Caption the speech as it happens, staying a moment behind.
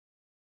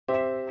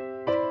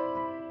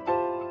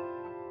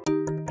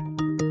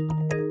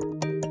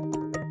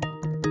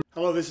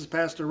Hello, this is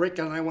Pastor Rick,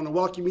 and I want to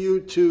welcome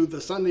you to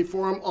the Sunday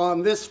Forum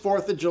on this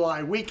 4th of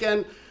July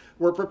weekend.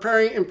 We're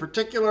preparing in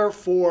particular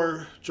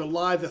for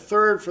July the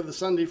 3rd for the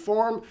Sunday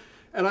Forum,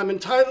 and I'm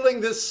entitling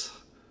this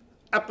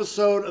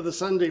episode of the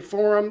Sunday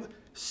Forum,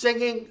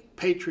 Singing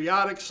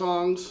Patriotic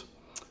Songs.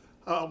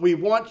 We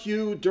want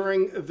you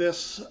during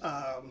this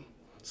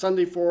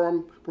Sunday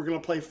Forum, we're going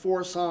to play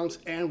 4 songs,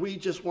 and we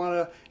just want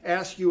to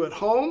ask you at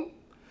home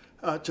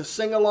to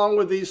sing along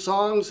with these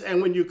songs. And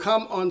when you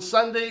come on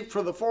Sunday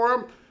for the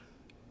forum,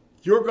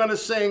 you're going to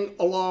sing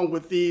along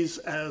with these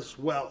as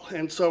well.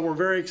 And so we're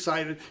very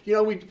excited. You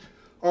know, we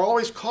are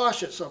always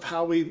cautious of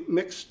how we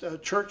mix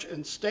church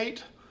and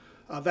state.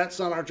 That's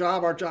not our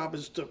job. Our job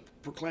is to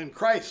proclaim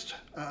Christ,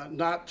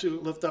 not to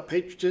lift up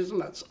patriotism.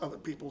 That's other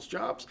people's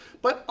jobs.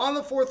 But on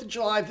the 4th of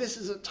July, this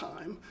is a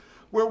time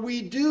where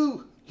we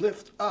do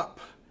lift up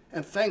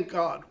and thank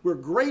God. We're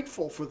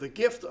grateful for the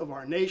gift of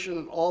our nation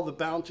and all the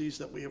bounties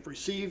that we have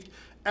received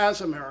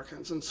as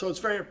Americans. And so it's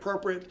very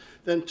appropriate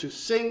then to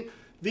sing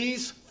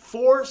these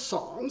 4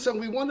 songs. And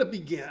we want to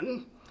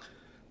begin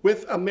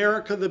with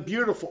America the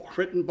Beautiful,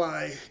 written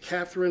by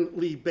Catherine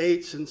Lee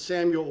Bates and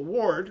Samuel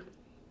Ward.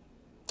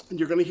 And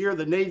you're going to hear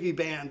the Navy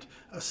Band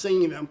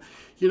singing them.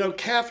 You know,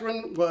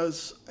 Catherine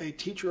was a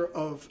teacher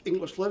of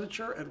English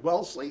literature at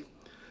Wellesley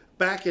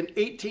back in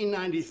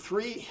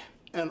 1893.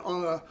 And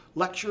on a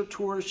lecture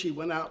tour, she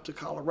went out to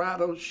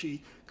Colorado.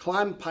 She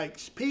climbed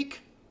Pikes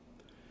Peak.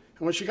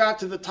 And when she got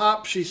to the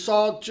top, she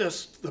saw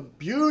just the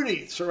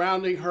beauty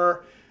surrounding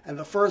her. And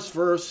the first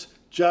verse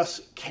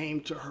just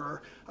came to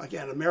her.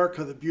 Again,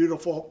 America the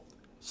Beautiful,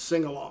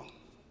 sing along.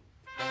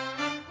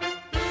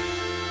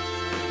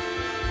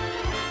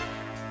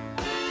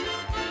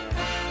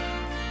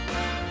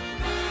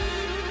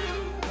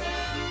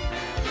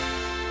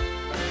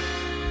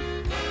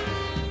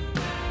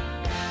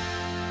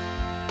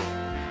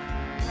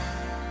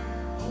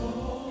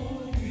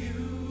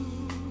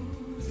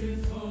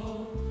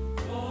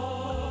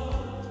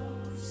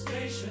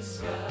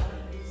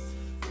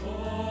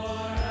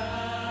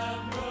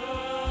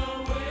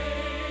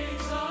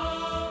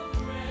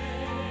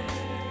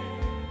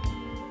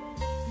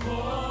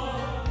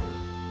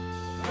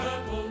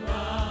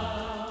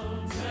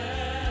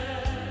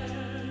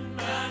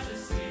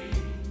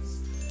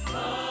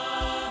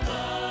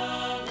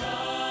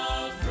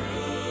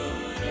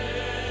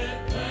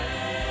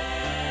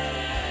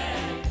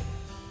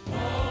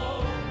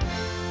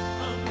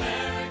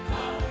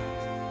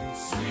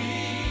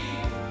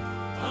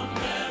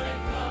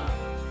 America,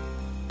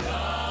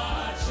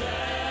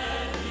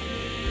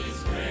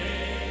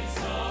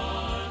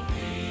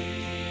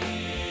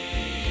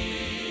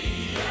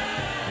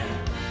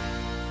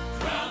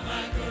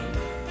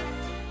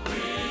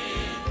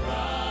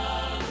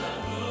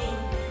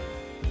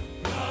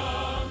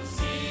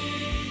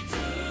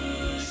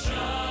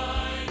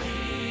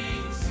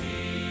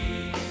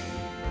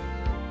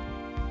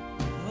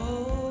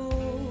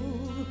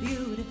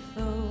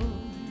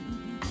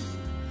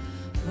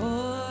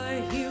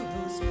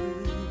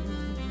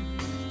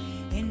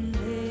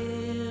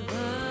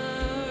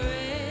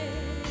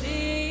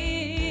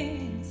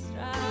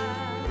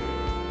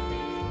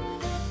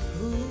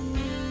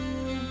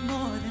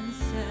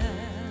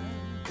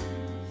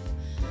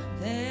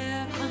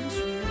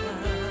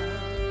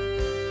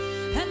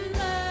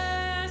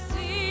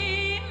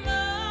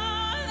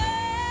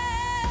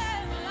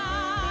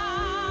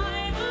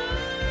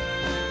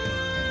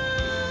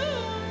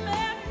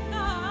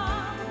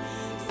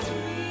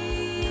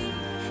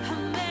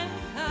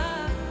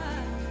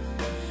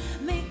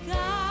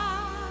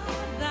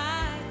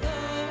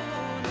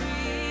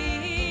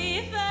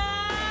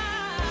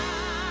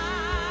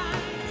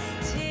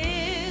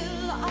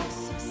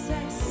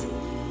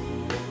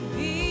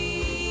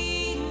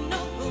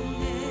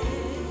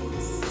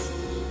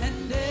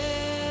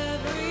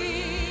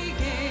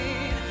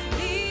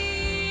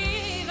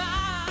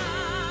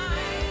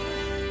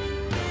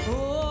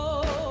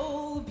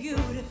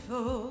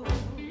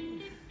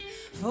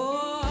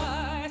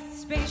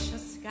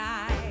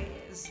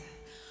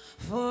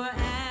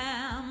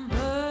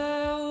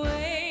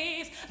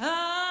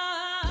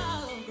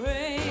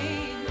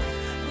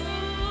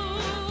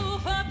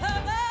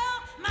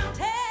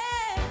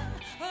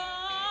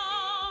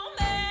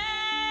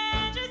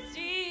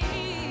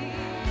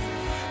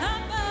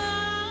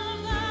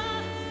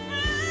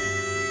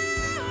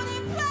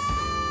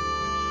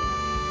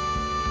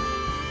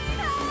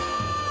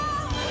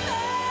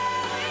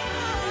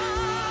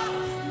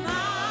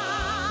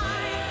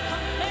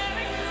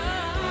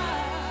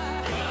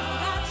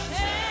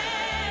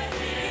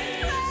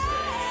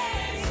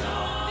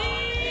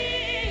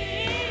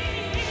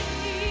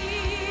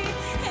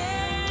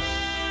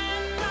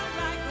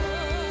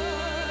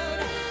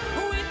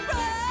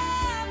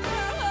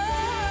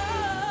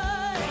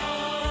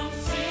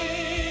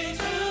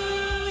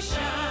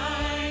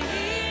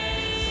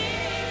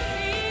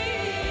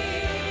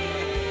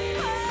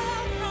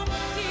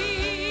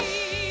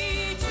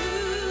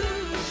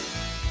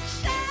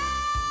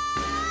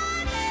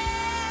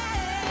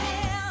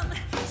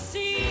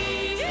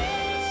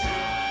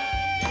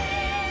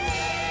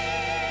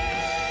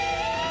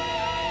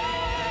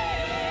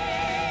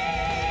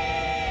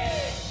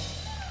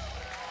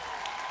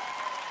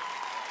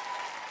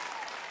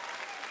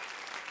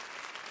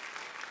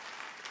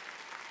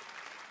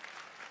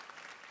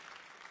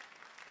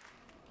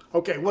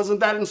 Okay, wasn't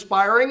that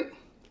inspiring?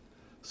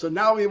 So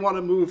now we want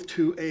to move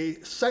to a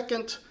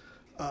second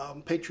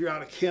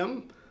patriotic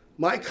hymn,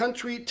 My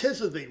Country, 'Tis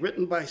of Thee,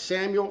 written by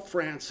Samuel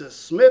Francis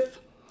Smith.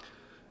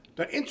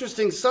 Now,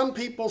 interesting, some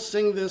people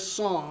sing this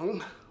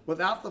song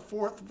without the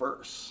fourth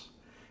verse.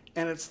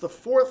 And it's the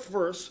fourth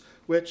verse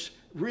which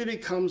really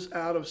comes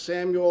out of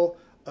Samuel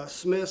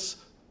Smith's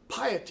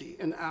piety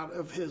and out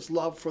of his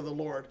love for the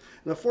Lord.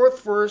 In the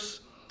fourth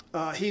verse,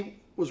 he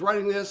was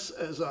writing this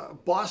as a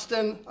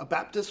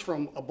Baptist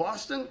from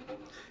Boston.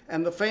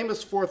 And the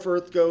famous fourth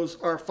verse goes,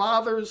 Our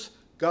fathers,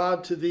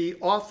 God, to thee,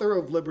 author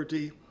of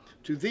liberty,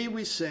 to thee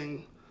we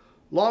sing.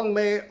 Long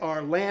may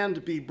our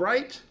land be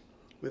bright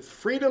with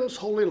freedom's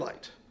holy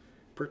light.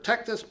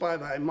 Protect us by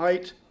thy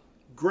might,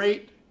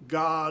 great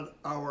God,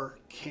 our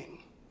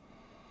King.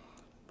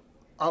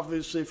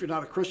 Obviously, if you're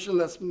not a Christian,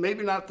 that's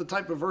maybe not the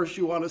type of verse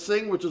you want to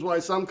sing, which is why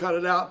some cut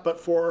it out. But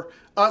for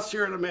us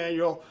here at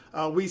Emmanuel,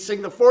 we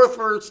sing the fourth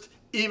verse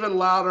even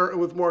louder and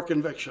with more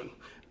conviction.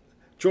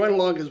 Join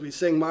along as we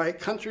sing My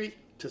Country,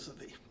 'Tis of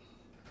Thee.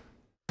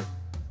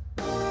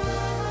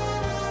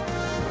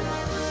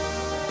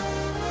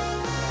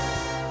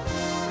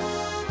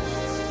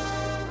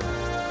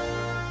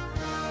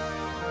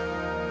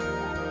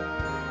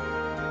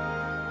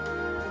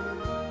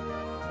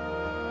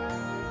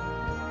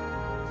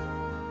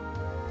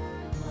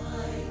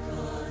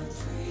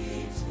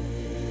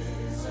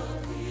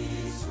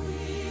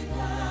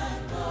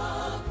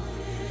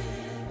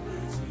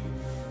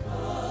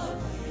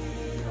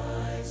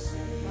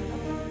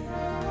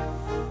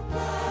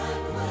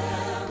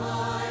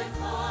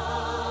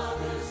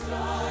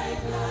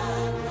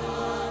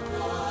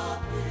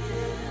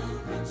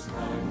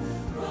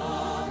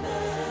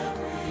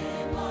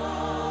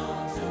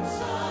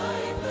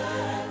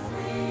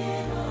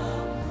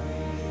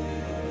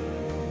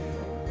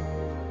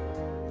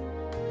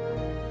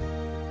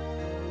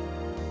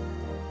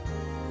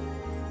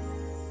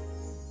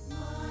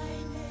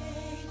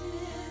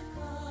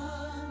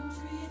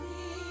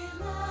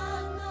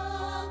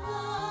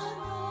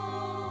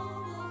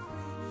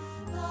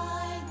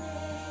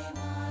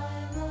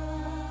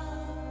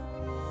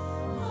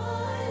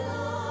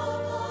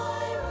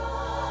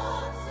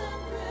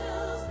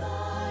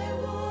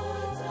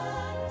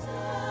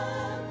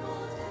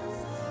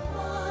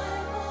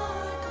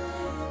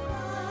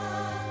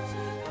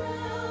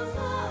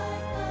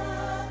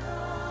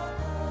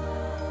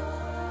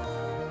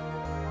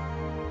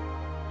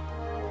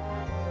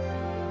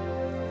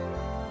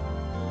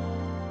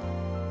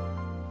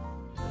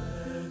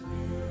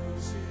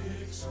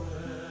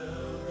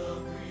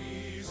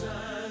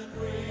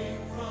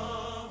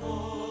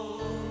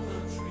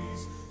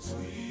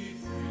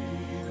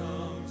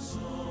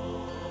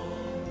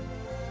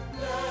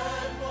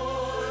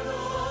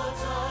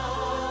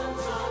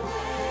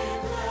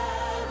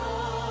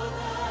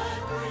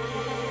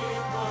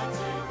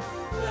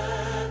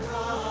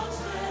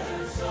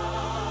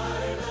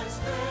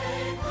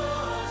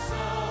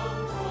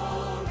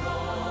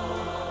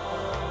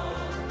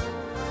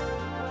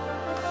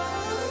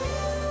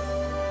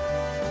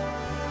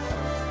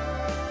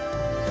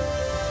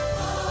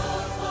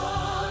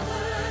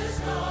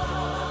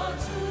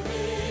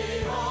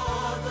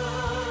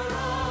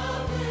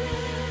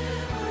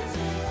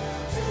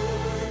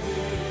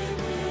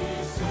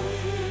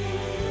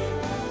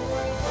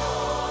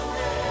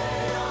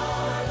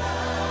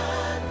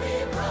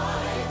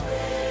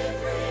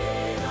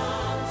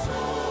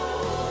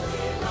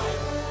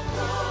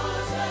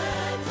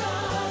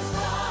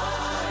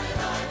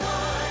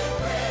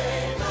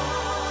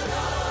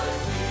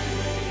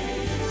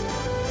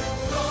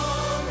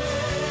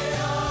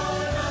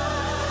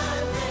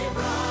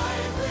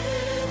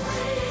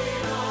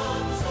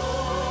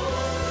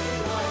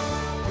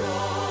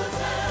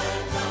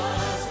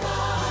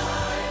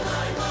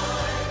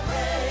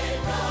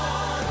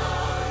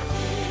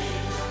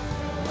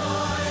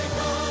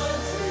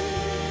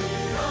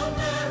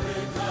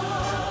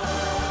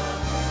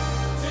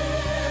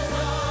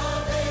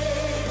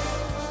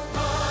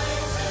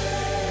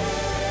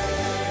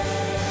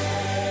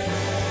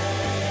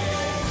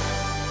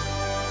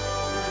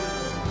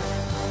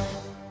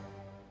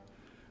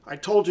 I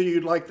told you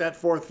you'd like that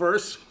fourth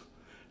verse.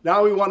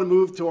 Now we want to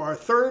move to our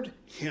third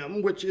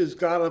hymn, which is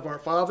God of Our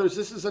Fathers.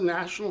 This is a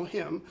national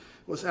hymn.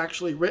 It was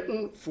actually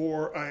written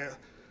for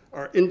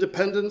our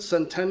independence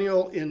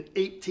centennial in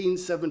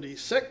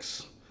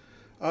 1876.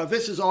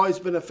 This has always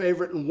been a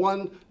favorite and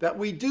one that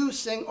we do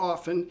sing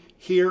often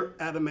here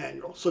at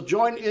Emmanuel. So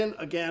join in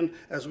again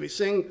as we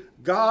sing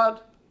God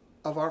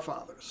of Our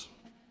Fathers.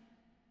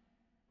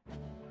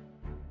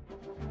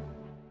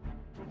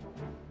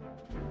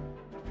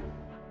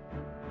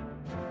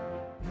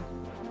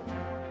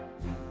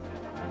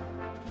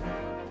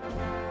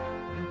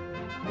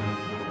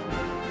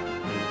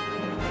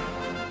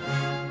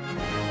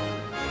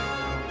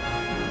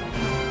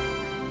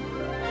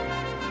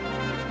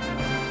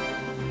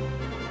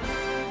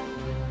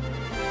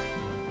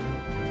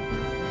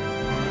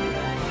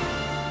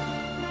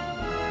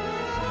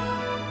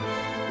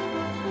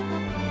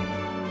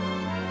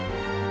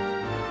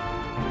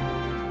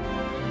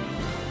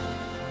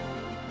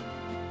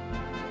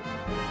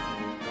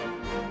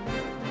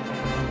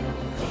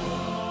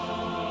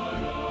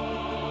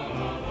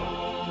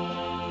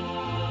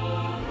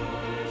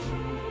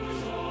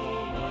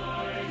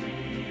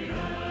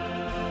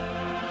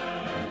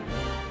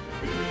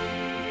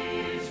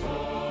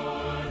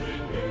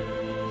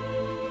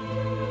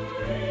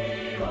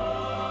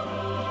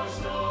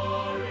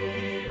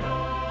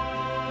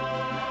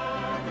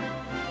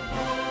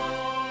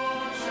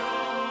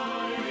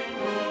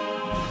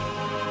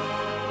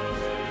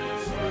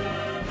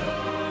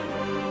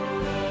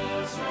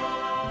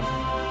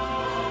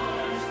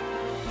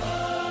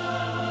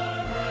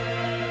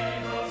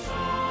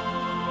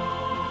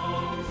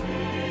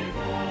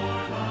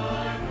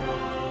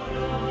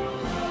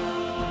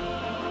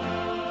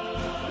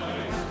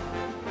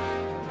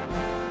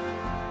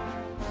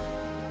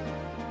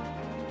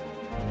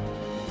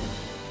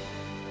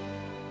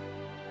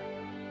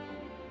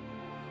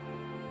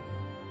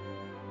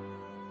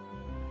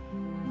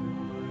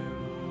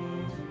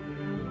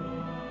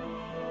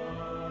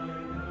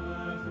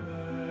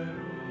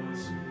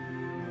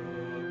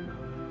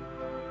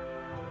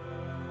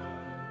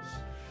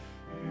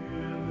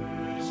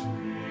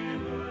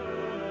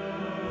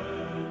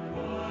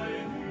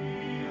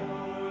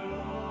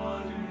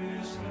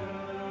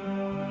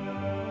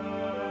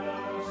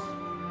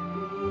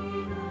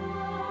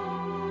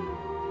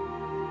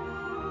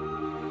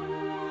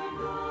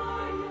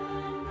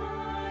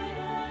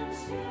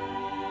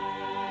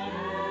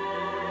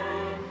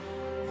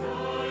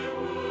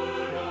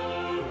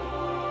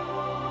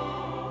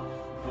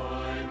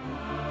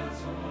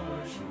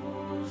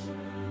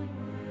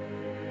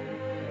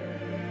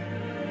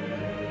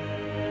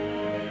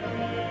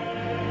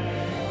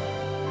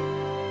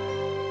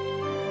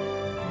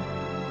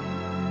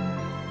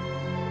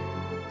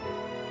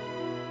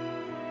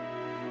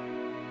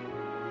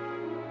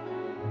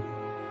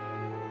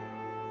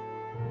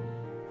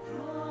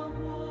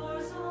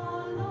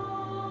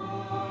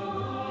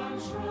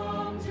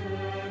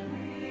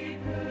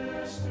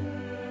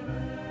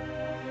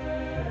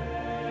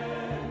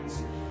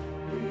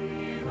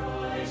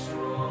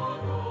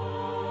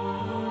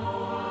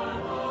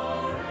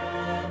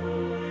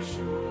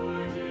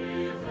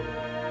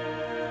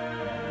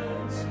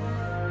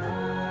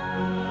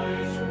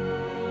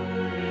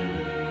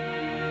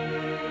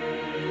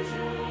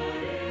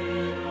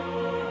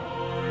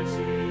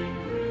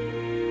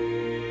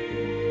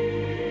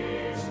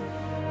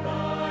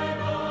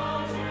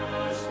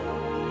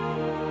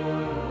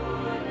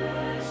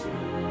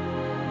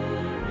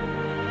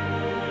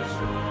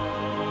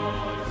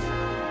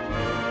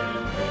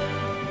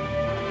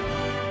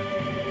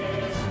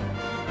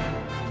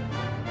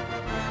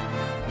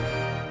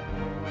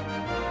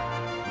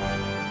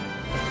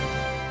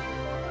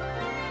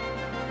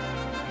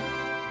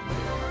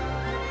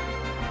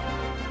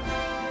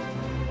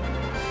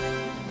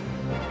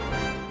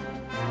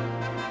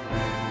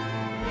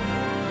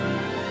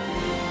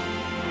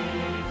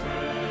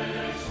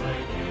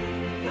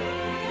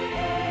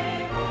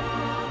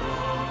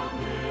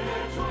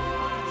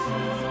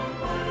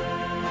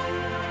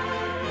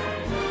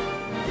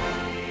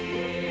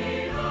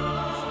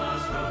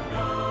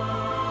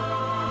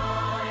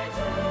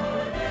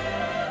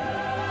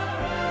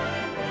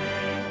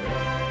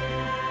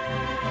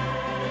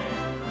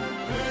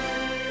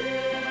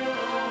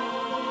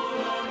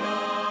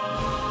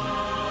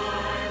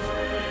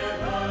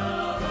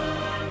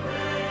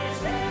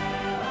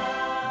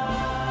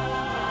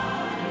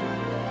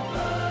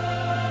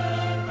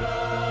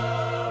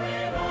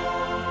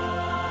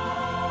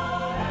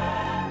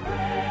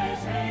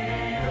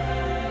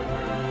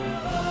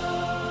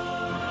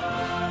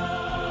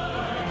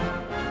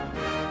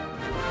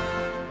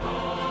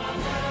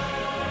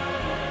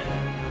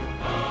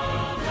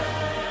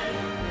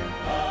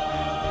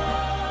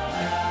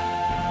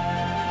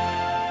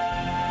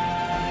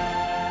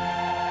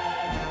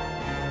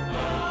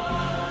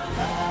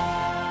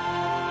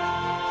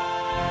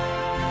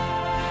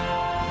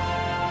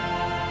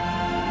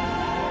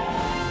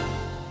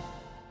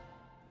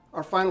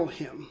 final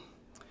hymn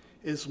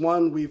is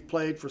one we've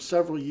played for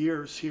several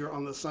years here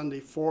on the Sunday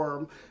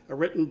Forum,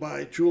 written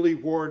by Julie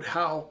Ward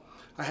Howe.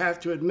 I have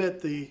to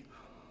admit the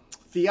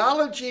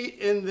theology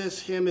in this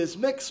hymn is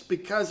mixed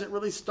because it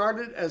really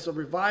started as a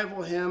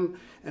revival hymn,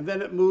 and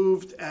then it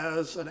moved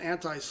as an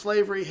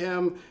anti-slavery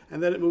hymn,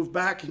 and then it moved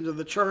back into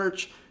the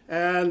church.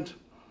 And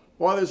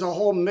while there's a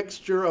whole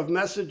mixture of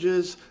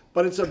messages,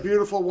 but it's a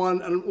beautiful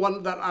one, and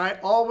one that I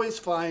always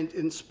find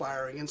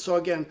inspiring. And so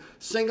again,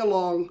 sing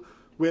along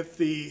with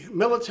the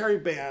military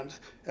band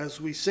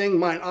as we sing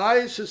 "Mine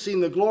Eyes Have Seen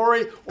the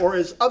Glory," or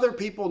as other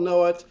people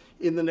know it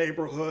in the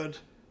neighborhood,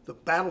 the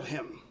Battle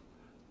Hymn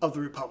of the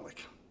Republic.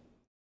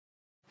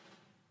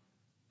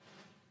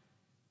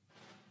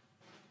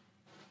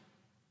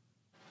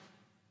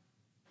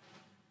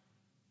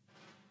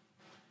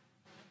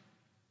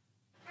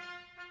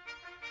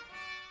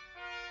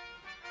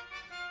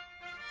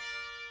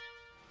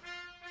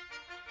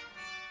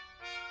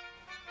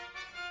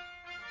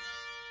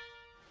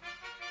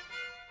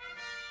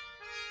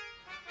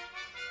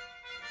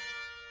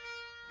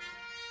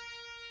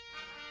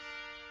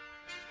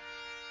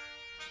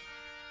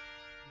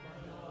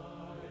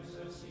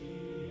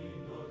 See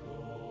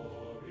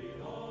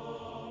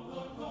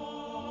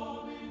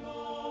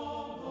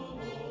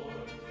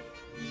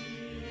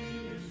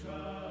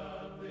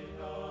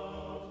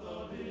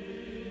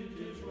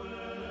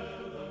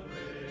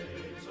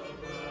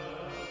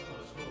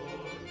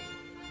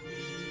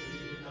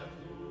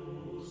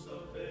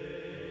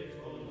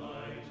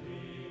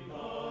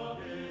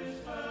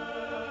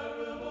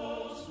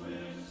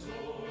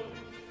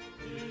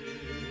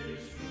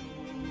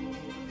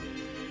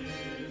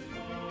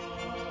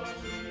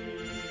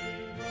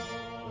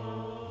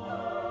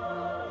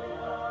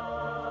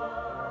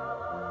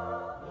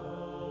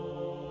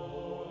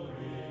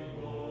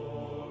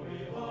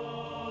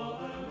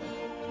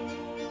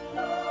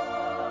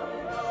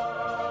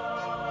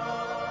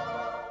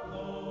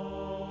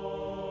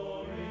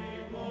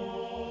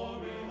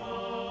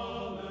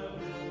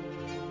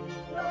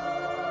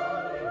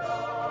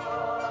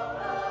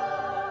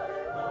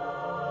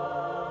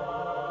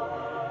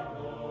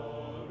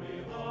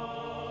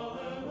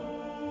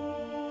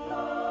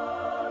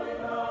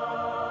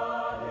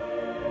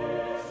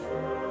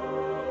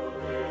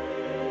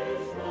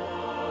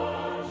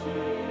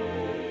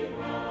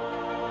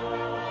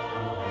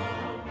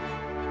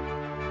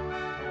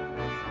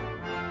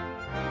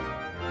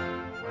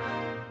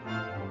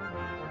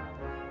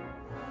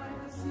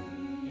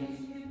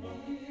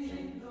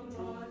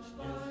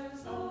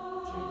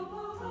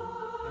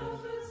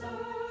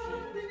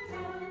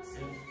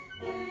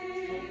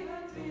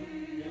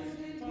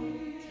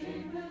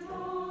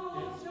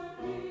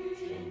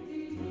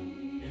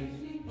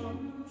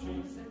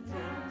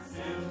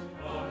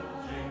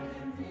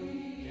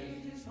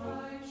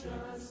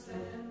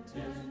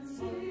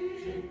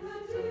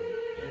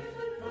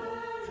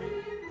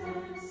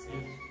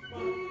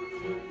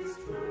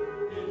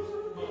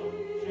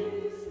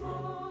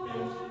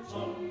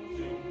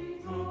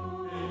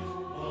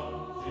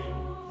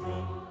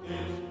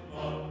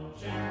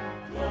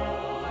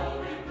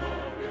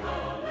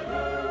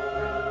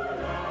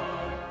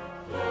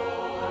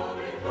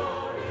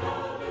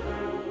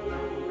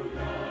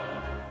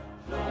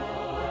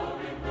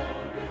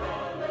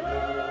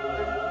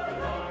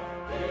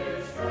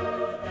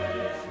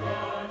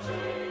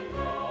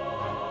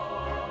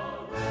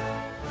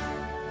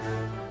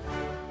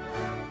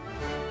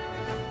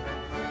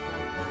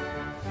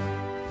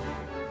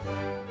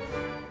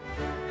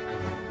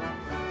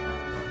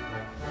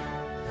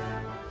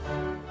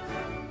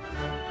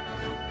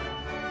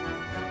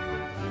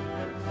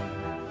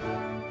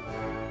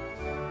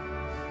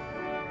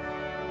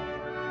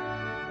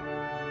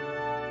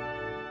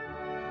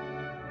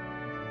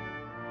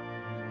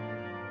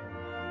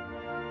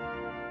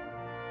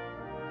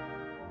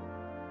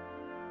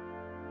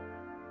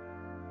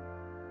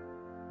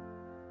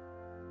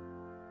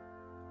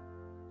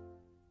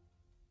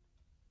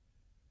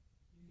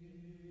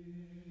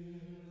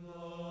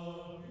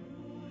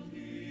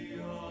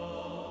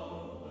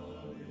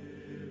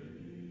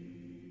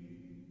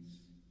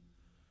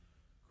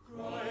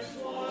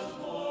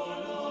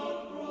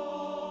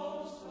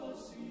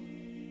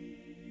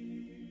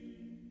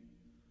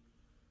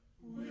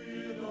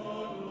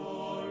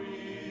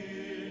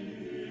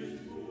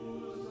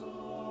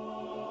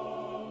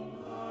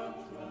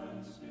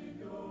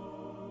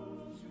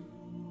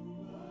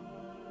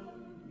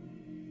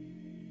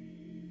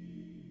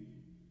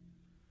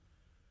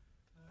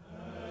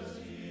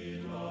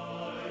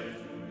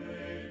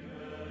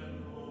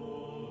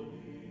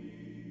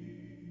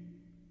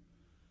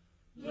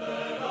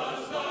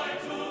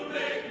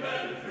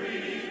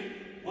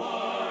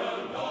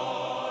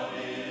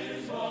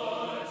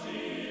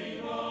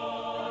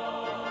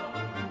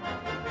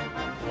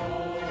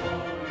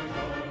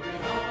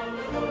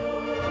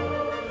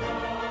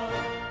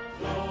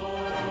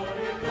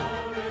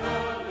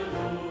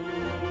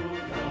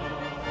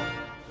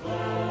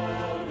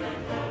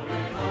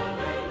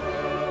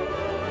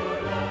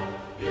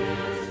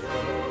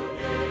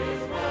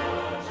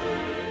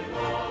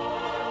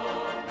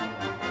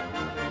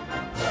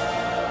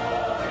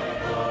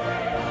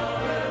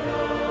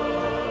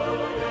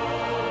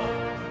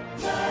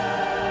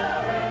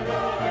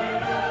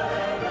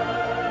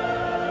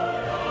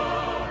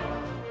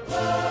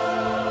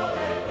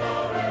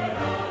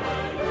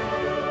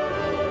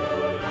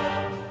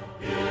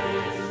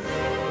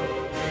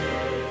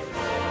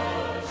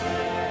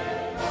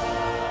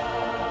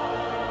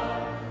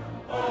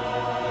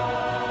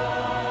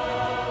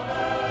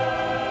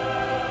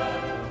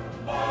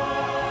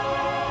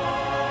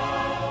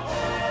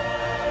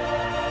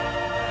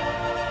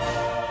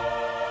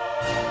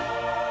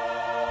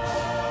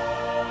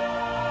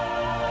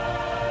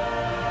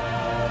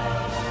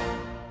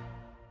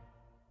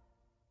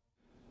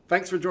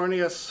Thanks for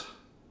joining us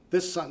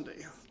this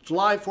Sunday,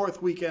 July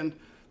 4th weekend.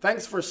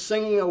 Thanks for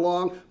singing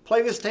along.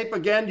 Play this tape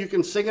again. You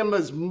can sing them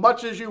as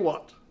much as you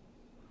want.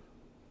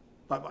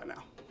 Bye-bye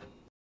now.